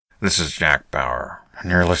This is Jack Bauer,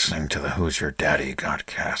 and you're listening to the Who's Your Daddy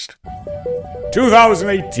Godcast.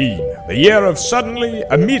 2018, the year of suddenly,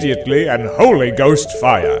 immediately, and Holy Ghost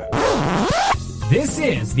fire. This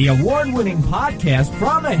is the award-winning podcast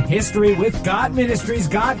from the History with God Ministries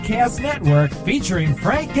Godcast Network, featuring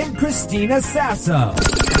Frank and Christina Sasso.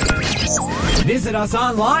 Visit us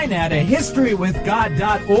online at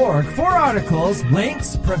ahistorywithgod.org for articles,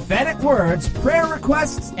 links, prophetic words, prayer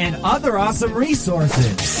requests, and other awesome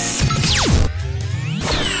resources.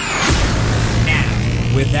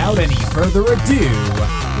 Now, without any further ado,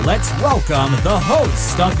 let's welcome the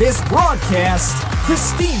host of this broadcast,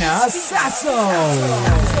 Christina Sasso.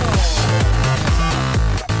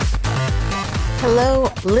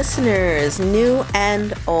 Hello, listeners, new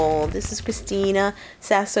and old. This is Christina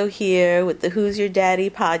Sasso here with the Who's Your Daddy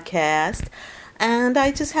podcast. And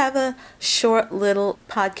I just have a short little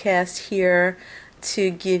podcast here to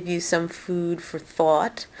give you some food for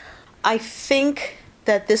thought. I think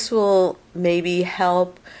that this will maybe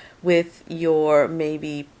help with your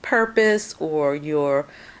maybe purpose or your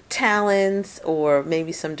talents or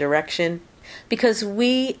maybe some direction. Because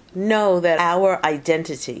we know that our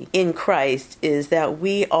identity in Christ is that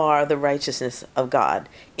we are the righteousness of God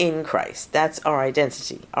in Christ. That's our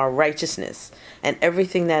identity, our righteousness, and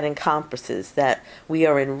everything that encompasses that we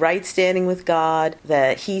are in right standing with God,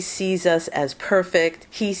 that He sees us as perfect.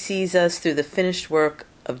 He sees us through the finished work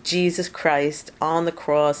of Jesus Christ on the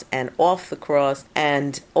cross and off the cross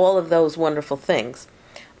and all of those wonderful things.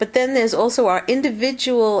 But then there's also our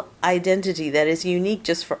individual identity that is unique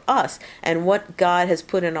just for us and what God has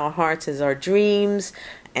put in our hearts as our dreams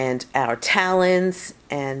and our talents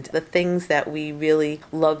and the things that we really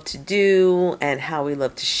love to do and how we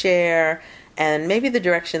love to share and maybe the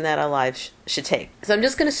direction that our lives should take. So I'm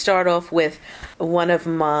just going to start off with one of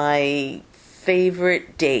my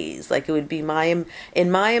favorite days. Like it would be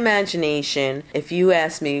in my imagination, if you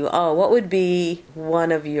asked me, what would be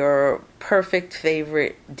one of your perfect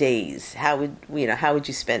favorite days? How would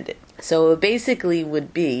you spend it? So it basically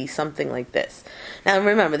would be something like this. Now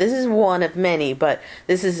remember, this is one of many, but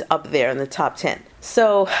this is up there in the top 10.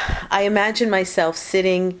 So I imagine myself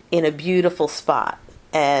sitting in a beautiful spot.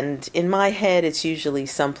 And in my head, it's usually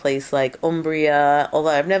someplace like Umbria, although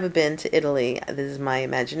I've never been to Italy. This is my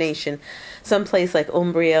imagination. Someplace like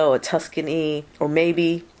Umbria or Tuscany, or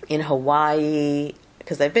maybe in Hawaii,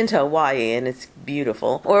 because I've been to Hawaii and it's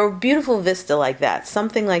beautiful. Or a beautiful vista like that.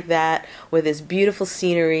 Something like that, where there's beautiful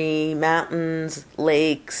scenery, mountains,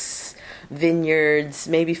 lakes, vineyards.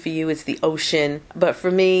 Maybe for you, it's the ocean. But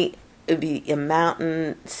for me, it would be a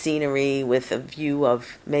mountain scenery with a view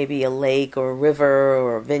of maybe a lake or a river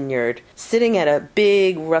or a vineyard, sitting at a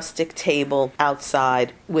big rustic table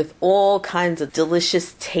outside with all kinds of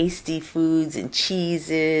delicious, tasty foods and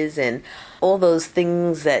cheeses and all those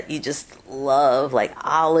things that you just love, like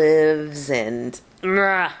olives and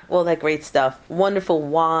all that great stuff, wonderful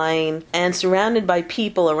wine, and surrounded by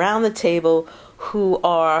people around the table who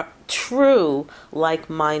are true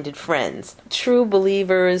like-minded friends, true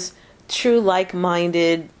believers, true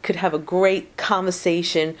like-minded, could have a great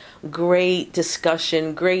conversation, great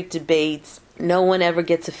discussion, great debates. No one ever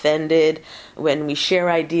gets offended when we share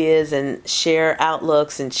ideas and share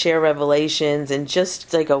outlooks and share revelations, and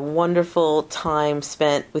just like a wonderful time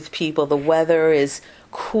spent with people. The weather is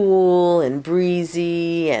cool and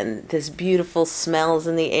breezy and there's beautiful smells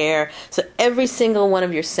in the air. So every single one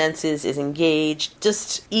of your senses is engaged,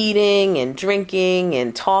 just eating and drinking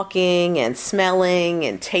and talking and smelling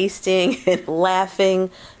and tasting and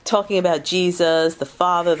laughing, talking about Jesus, the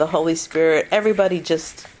Father, the Holy Spirit, everybody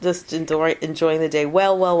just enjoying the day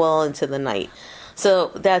well into the night.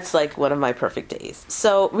 So that's like one of my perfect days.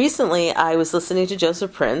 So recently I was listening to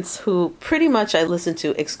Joseph Prince, who pretty much I listen to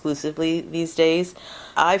exclusively these days.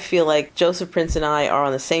 I feel like Joseph Prince and I are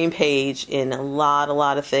on the same page in a lot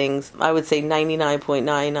of things. I would say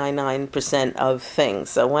 99.999% of things.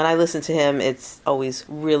 So when I listen to him, it's always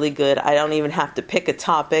really good. I don't even have to pick a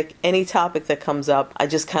topic. Any topic that comes up, I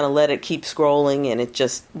just kind of let it keep scrolling, and it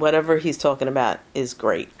just, whatever he's talking about is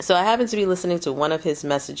great. So I happen to be listening to one of his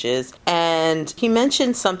messages, and he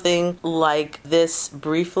mentioned something like this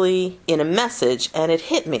briefly in a message, and it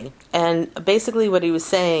hit me. And basically what he was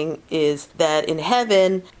saying is that in heaven,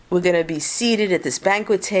 we're going to be seated at this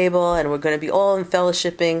banquet table, and we're going to be all in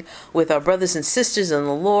fellowshipping with our brothers and sisters in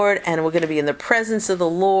the Lord, and we're going to be in the presence of the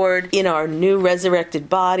Lord in our new resurrected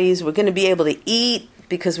bodies. We're going to be able to eat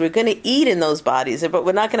because we're going to eat in those bodies, but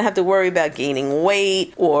we're not going to have to worry about gaining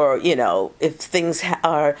weight or, if things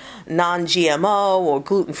are non-GMO or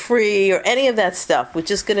gluten-free or any of that stuff. We're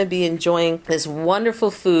just going to be enjoying this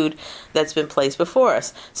wonderful food that's been placed before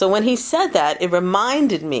us. So when he said that, it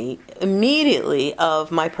reminded me immediately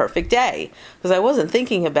of my perfect day, because I wasn't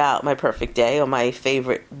thinking about my perfect day or my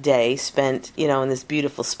favorite day spent, in this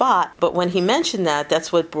beautiful spot. But when he mentioned that,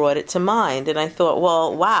 that's what brought it to mind. And I thought,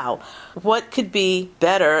 well, wow, what could be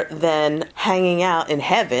better than hanging out in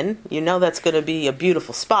heaven? That's going to be a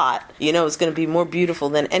beautiful spot. It's going to be more beautiful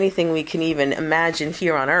than anything we can even imagine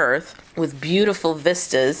here on earth, with beautiful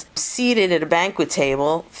vistas, seated at a banquet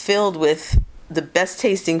table filled with the best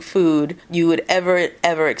tasting food you would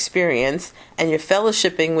ever experience, and you're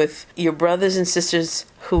fellowshipping with your brothers and sisters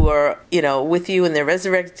who are, with you in their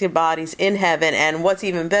resurrected bodies in heaven. And what's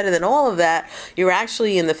even better than all of that, you're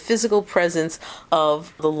actually in the physical presence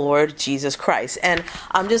of the Lord Jesus Christ. And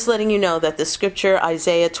I'm just letting you know that the scripture,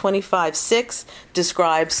 Isaiah 25:6,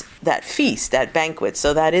 describes that feast, that banquet.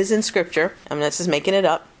 So that is in scripture. I'm not just making it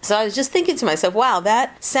up. So I was just thinking to myself, wow,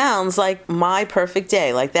 that sounds like my perfect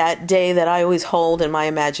day, like that day that I always hold in my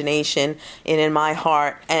imagination and in my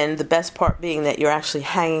heart. And the best part being that you're actually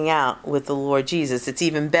hanging out with the Lord Jesus. It's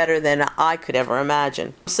even better than I could ever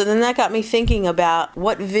imagine. So then that got me thinking about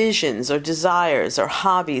what visions or desires or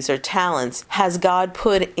hobbies or talents has God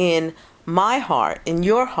put in my heart, in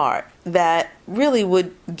your heart, that really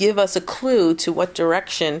would give us a clue to what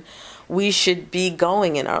direction we should be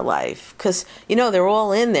going in our life. Because, they're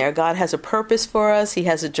all in there. God has a purpose for us. He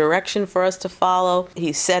has a direction for us to follow.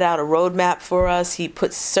 He set out a roadmap for us. He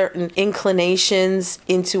puts certain inclinations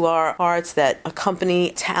into our hearts that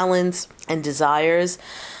accompany talents and desires.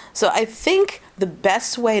 So I think the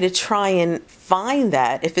best way to try and find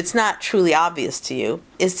that, if it's not truly obvious to you,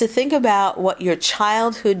 is to think about what your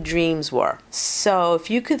childhood dreams were. So if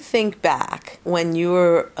you could think back when you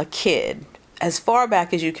were a kid, as far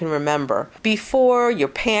back as you can remember, before your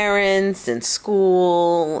parents and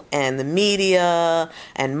school and the media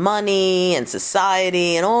and money and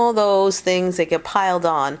society and all those things that get piled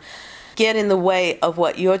on, get in the way of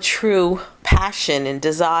what your true passion and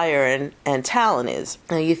desire and talent is.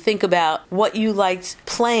 Now you think about what you liked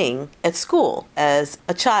playing at school as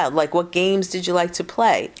a child. Like, what games did you like to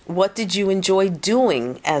play? What did you enjoy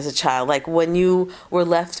doing as a child? Like, when you were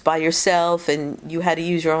left by yourself and you had to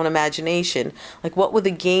use your own imagination, like, what were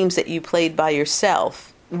the games that you played by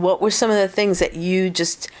yourself? What were some of the things that you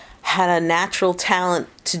just had a natural talent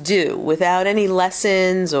to do without any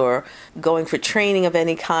lessons or going for training of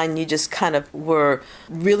any kind? You just kind of were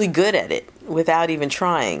really good at it without even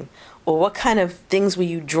trying. Or what kind of things were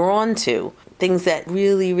you drawn to? Things that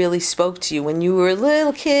really, really spoke to you when you were a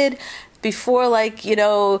little kid, before,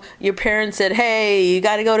 your parents said, hey, you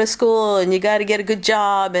got to go to school and you got to get a good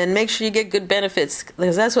job and make sure you get good benefits.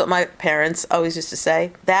 Because that's what my parents always used to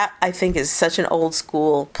say. That, I think, is such an old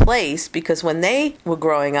school place, because when they were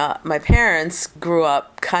growing up, my parents grew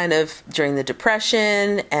up kind of during the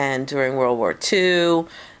Depression and during World War II.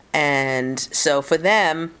 And so for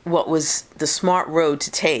them, what was the smart road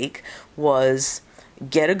to take was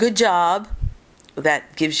get a good job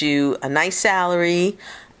that gives you a nice salary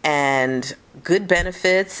and good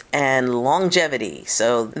benefits and longevity.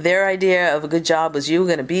 So their idea of a good job was you were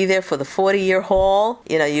going to be there for the 40-year haul.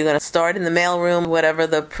 You're going to start in the mailroom, whatever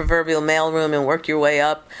the proverbial mailroom, and work your way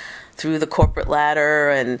up through the corporate ladder.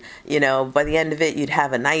 And, by the end of it, you'd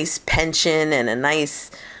have a nice pension and a nice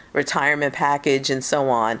retirement package and so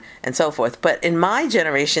on and so forth. But in my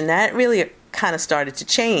generation, that really kind of started to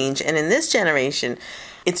change. And in this generation,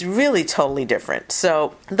 it's really totally different.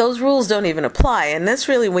 So those rules don't even apply. And that's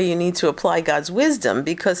really where you need to apply God's wisdom,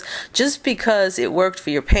 because just because it worked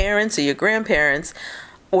for your parents or your grandparents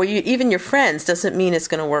or even your friends doesn't mean it's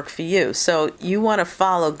going to work for you. So you want to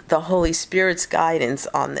follow the Holy Spirit's guidance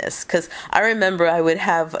on this. Because I remember I would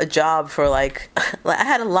have a job for I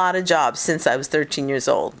had a lot of jobs since I was 13 years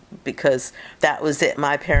old, because that was it.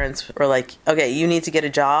 My parents were like, okay, you need to get a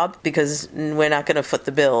job because we're not going to foot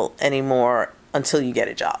the bill anymore until you get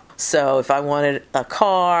a job. So if I wanted a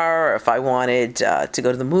car, or if I wanted to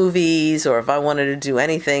go to the movies, or if I wanted to do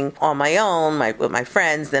anything on my own with my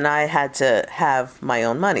friends, then I had to have my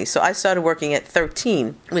own money. So I started working at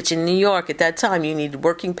 13, which in New York at that time you needed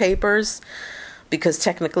working papers, because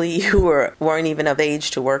technically you weren't even of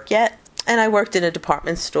age to work yet. And I worked in a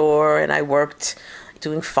department store, and I worked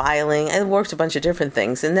doing filing, and worked a bunch of different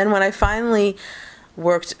things. And then when I finally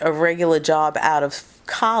worked a regular job out of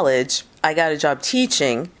college, I got a job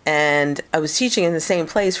teaching, and I was teaching in the same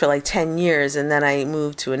place for 10 years, and then I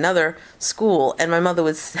moved to another school, and my mother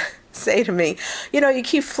would say to me, you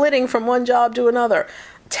keep flitting from one job to another.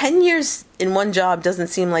 10 years in one job doesn't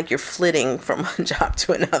seem like you're flitting from one job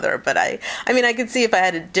to another. But I could see if I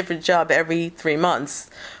had a different job every 3 months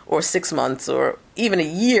or 6 months or even a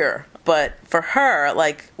year. But for her,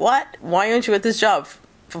 like, what? Why aren't you at this job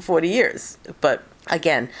for 40 years? But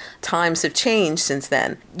again, times have changed since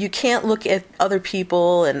then. You can't look at other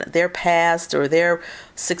people and their past or their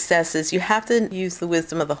successes. You have to use the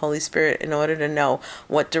wisdom of the Holy Spirit in order to know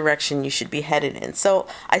what direction you should be headed in. So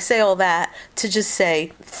I say all that to just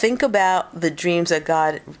say, think about the dreams that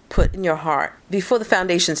God put in your heart before the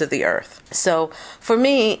foundations of the earth. So for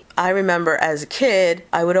me, I remember as a kid,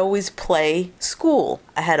 I would always play school.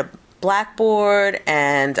 I had a blackboard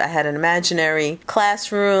and I had an imaginary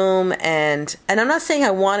classroom, and I'm not saying I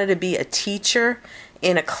wanted to be a teacher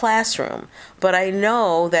in a classroom, but I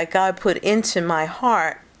know that God put into my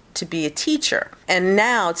heart to be a teacher. And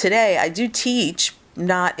now today I do teach,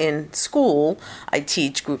 not in school. I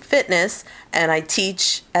teach group fitness and I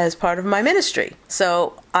teach as part of my ministry.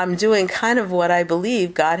 So I'm doing kind of what I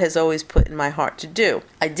believe God has always put in my heart to do.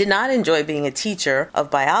 I did not enjoy being a teacher of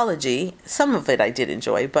biology. Some of it I did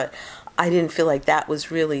enjoy, but I didn't feel like that was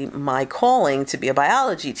really my calling to be a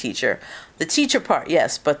biology teacher. The teacher part,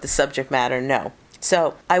 yes, but the subject matter, no.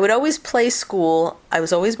 So I would always play school. I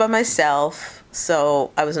was always by myself.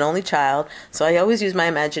 So I was an only child. So I always used my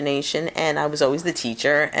imagination, and I was always the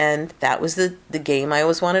teacher. And that was the game I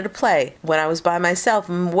always wanted to play. When I was by myself,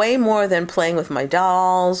 way more than playing with my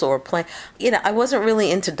dolls or playing, I wasn't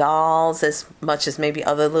really into dolls as much as maybe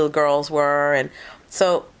other little girls were. And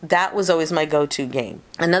so that was always my go-to game.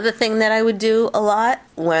 Another thing that I would do a lot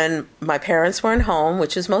when my parents weren't home,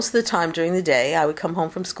 which was most of the time during the day, I would come home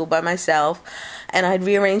from school by myself and I'd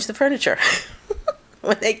rearrange the furniture.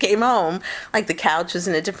 When they came home, like the couch was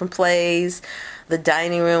in a different place, the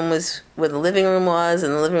dining room was where the living room was,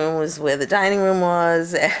 and the living room was where the dining room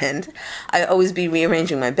was, and I'd always be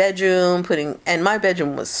rearranging my bedroom, and my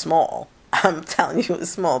bedroom was small. I'm telling you, it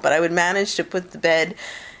was small, but I would manage to put the bed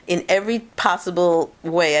in every possible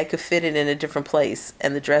way I could fit it in a different place,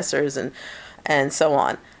 and the dressers and so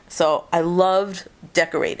on. So I loved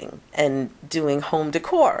decorating and doing home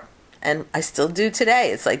decor. And I still do today.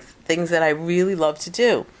 It's like things that I really love to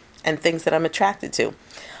do and things that I'm attracted to.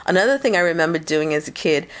 Another thing I remember doing as a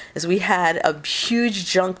kid is we had a huge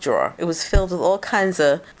junk drawer. It was filled with all kinds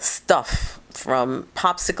of stuff, from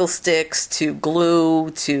popsicle sticks to glue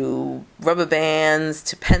to rubber bands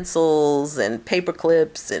to pencils and paper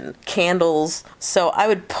clips and candles. So I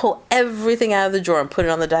would pull everything out of the drawer and put it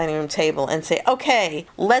on the dining room table and say, okay,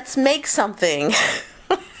 let's make something.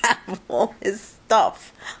 Have all this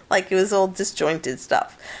stuff, like it was all disjointed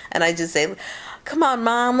stuff, and I just say, come on,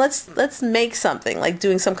 Mom, let's make something, like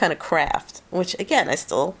doing some kind of craft, which again I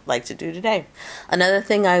still like to do today. Another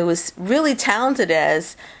thing I was really talented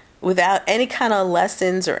as, without any kind of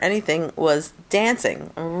lessons or anything, was dancing.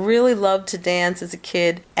 I really loved to dance as a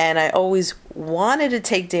kid, and I always wanted to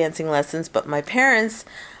take dancing lessons, but my parents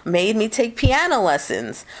made me take piano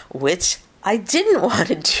lessons, which I didn't want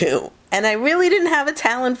to do, and I really didn't have a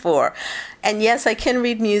talent for. And yes, I can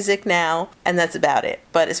read music now, and that's about it.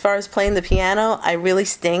 But as far as playing the piano, I really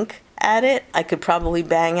stink at it. I could probably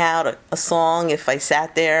bang out a song if I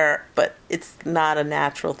sat there, but it's not a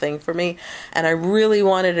natural thing for me. And I really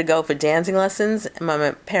wanted to go for dancing lessons.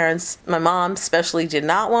 My mom especially, did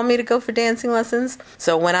not want me to go for dancing lessons.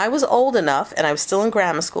 So when I was old enough, and I was still in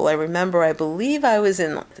grammar school, I believe I was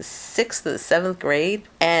in the 6th or the 7th grade,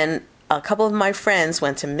 and a couple of my friends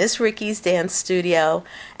went to Miss Ricky's dance studio,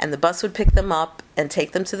 and the bus would pick them up and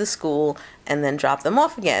take them to the school and then drop them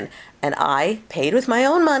off again. And I paid with my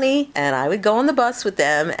own money, and I would go on the bus with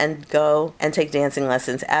them and go and take dancing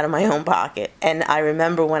lessons out of my own pocket. And I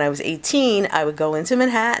remember when I was 18, I would go into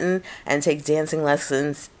Manhattan and take dancing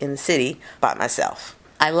lessons in the city by myself.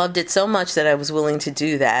 I loved it so much that I was willing to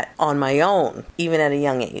do that on my own, even at a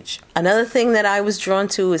young age. Another thing that I was drawn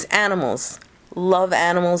to was animals. Love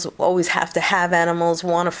animals, always have to have animals,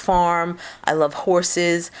 want to farm. I love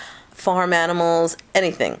horses, farm animals,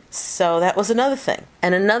 anything. So that was another thing.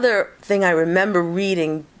 And another thing I remember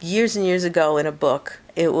reading years and years ago in a book,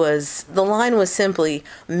 the line was simply,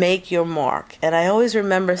 make your mark. And I always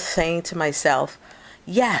remember saying to myself,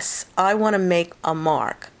 yes, I want to make a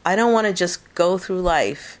mark. I don't want to just go through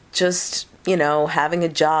life, just, having a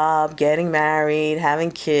job, getting married, having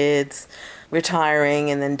kids,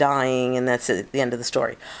 retiring and then dying, and that's it, the end of the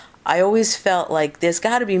story. I always felt like there's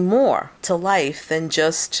got to be more to life than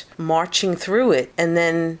just marching through it and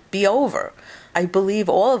then be over. I believe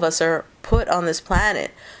all of us are put on this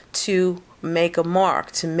planet to make a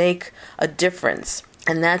mark, to make a difference.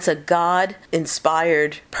 And that's a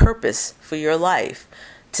God-inspired purpose for your life,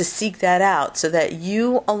 to seek that out so that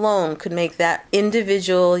you alone could make that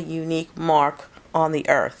individual, unique mark on the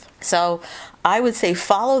earth. So I would say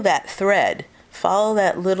follow that thread. Follow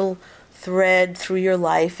that little thread through your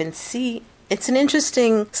life and see. It's an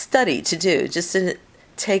interesting study to do, just to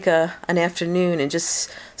take an afternoon and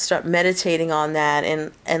just start meditating on that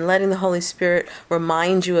and letting the Holy Spirit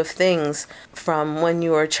remind you of things from when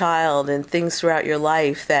you were a child and things throughout your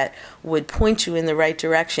life that would point you in the right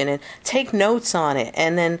direction, and take notes on it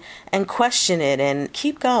and question it and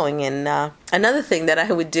keep going. And another thing that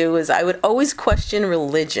I would do is I would always question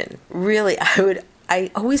religion. Really,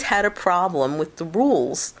 I always had a problem with the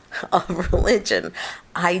rules of religion.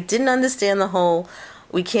 I didn't understand the whole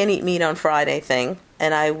we can't eat meat on Friday thing,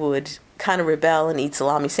 and I would kind of rebel and eat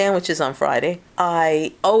salami sandwiches on Friday.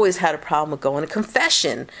 I always had a problem with going to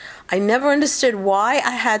confession. I never understood why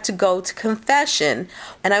I had to go to confession.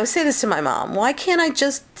 And I would say this to my mom, why can't I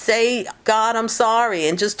just say, God, I'm sorry,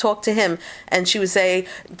 and just talk to him? And she would say,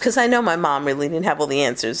 because I know my mom really didn't have all the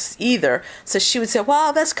answers either. So she would say,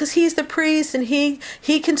 well, that's because he's the priest and he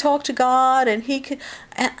can talk to God and he can.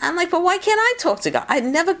 And I'm like, but why can't I talk to God? I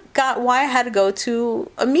never got why I had to go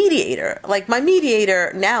to a mediator. Like, my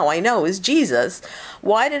mediator now I know is Jesus.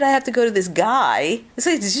 Why did I have to go to this guy? It's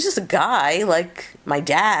like, he's just a guy like my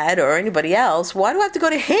dad or anybody else. Why do I have to go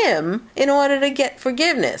to him in order to get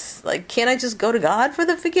forgiveness? Like, can't I just go to God for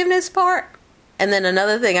the forgiveness part? And then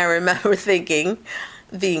another thing I remember thinking,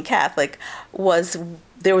 being Catholic, was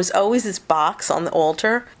there was always this box on the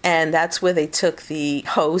altar, and that's where they took the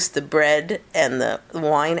host, the bread, and the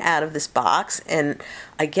wine out of this box. And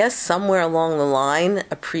I guess somewhere along the line,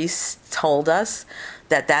 a priest told us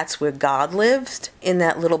that that's where God lived, in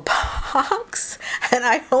that little box. And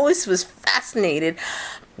I always was fascinated.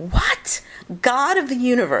 What? God of the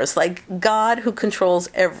universe, like God who controls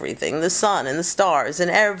everything, the sun and the stars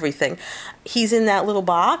and everything. He's in that little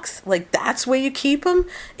box? Like, that's where you keep him?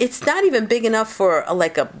 It's not even big enough for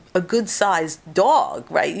a good-sized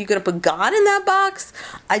dog, right? You're going to put God in that box?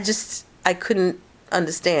 I couldn't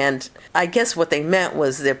understand. I guess what they meant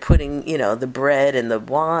was they're putting, the bread and the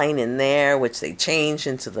wine in there, which they changed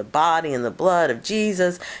into the body and the blood of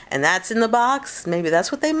Jesus, and that's in the box. Maybe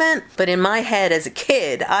that's what they meant. But in my head as a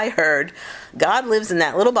kid, I heard God lives in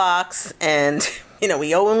that little box, and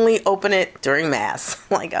we only open it during Mass.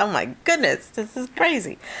 Like, oh my goodness, this is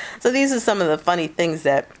crazy. So these are some of the funny things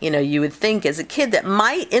that, you would think as a kid that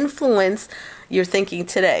might influence your thinking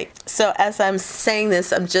today. So as I'm saying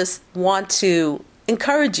this, I just want to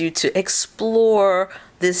encourage you to explore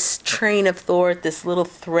this train of thought, this little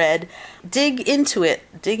thread. Dig into it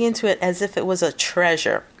as if it was a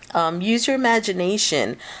treasure. Use your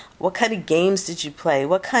imagination. What kind of games did you play?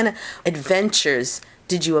 What kind of adventures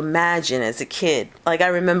did you imagine as a kid? Like, I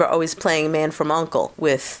remember always playing Man from U.N.C.L.E.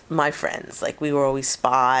 with my friends. Like, we were always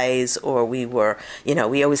spies, or we were,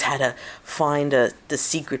 we always had to find the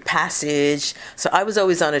secret passage. So I was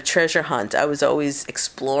always on a treasure hunt. I was always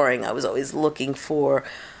exploring. I was always looking for,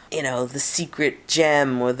 the secret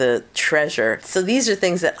gem or the treasure. So these are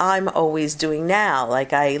things that I'm always doing now.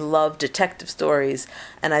 Like, I love detective stories,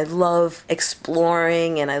 and I love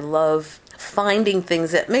exploring, and I love finding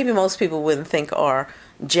things that maybe most people wouldn't think are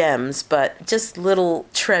gems, but just little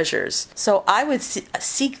treasures. So I would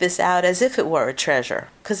seek this out as if it were a treasure,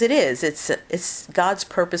 because it is. It's God's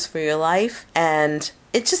purpose for your life, and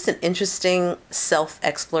it's just an interesting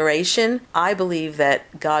self-exploration, I believe,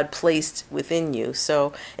 that God placed within you.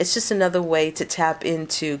 So it's just another way to tap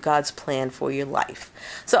into God's plan for your life.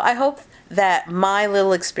 So I hope that my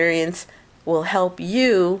little experience will help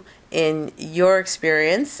you in your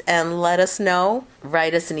experience, and let us know.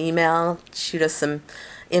 Write us an email, shoot us some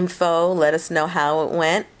info, let us know how it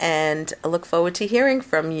went, and I look forward to hearing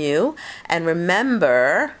from you. And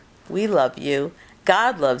remember, we love you,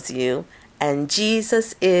 God loves you, and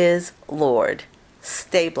Jesus is Lord.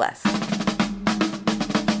 Stay blessed.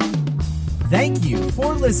 Thank you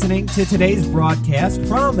for listening to today's broadcast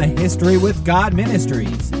from the History with God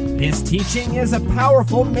Ministries. This teaching is a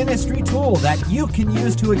powerful ministry tool that you can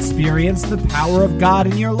use to experience the power of God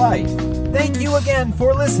in your life. Thank you again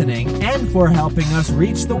for listening and for helping us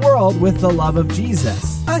reach the world with the love of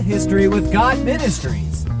Jesus. A History with God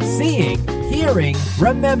Ministries. Seeing, hearing,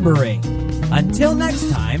 remembering. Until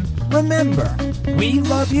next time, remember, we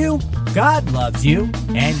love you, God loves you,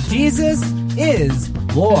 and Jesus is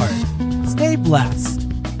Lord. Stay blessed.